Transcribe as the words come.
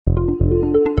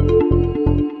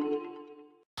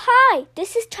Hi,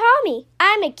 this is Tommy.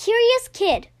 I'm a curious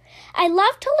kid. I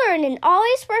love to learn and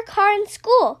always work hard in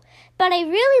school, but I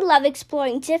really love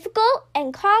exploring difficult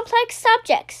and complex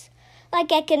subjects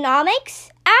like economics,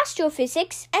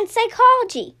 astrophysics, and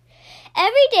psychology.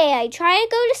 Every day I try to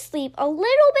go to sleep a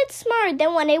little bit smarter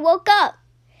than when I woke up.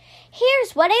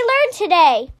 Here's what I learned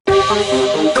today.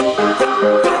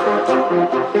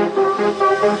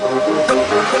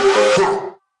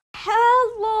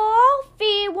 Hello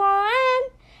everyone,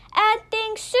 and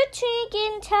thanks for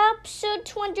tuning in to episode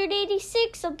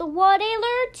 286 of the What I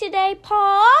Learned Today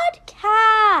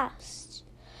podcast.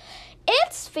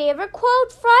 It's Favorite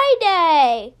Quote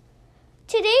Friday.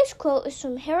 Today's quote is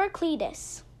from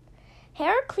Heraclitus.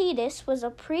 Heraclitus was a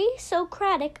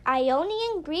pre-Socratic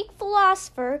Ionian Greek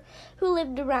philosopher who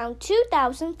lived around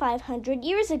 2,500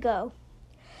 years ago.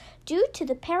 Due to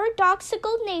the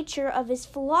paradoxical nature of his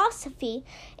philosophy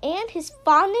and his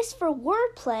fondness for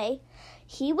wordplay,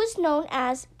 he was known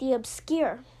as the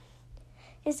Obscure.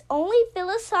 His only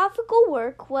philosophical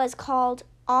work was called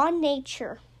On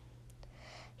Nature.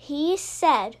 He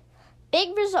said,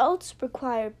 "Big results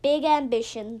require big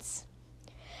ambitions."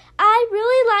 I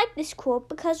really like this quote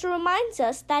because it reminds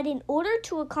us that in order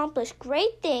to accomplish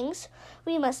great things,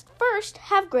 we must first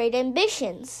have great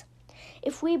ambitions.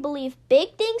 If we believe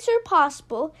big things are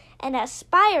possible and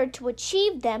aspire to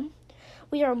achieve them,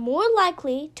 we are more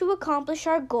likely to accomplish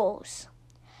our goals.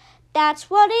 That's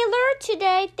what I learned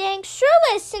today. Thanks for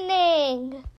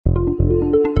listening.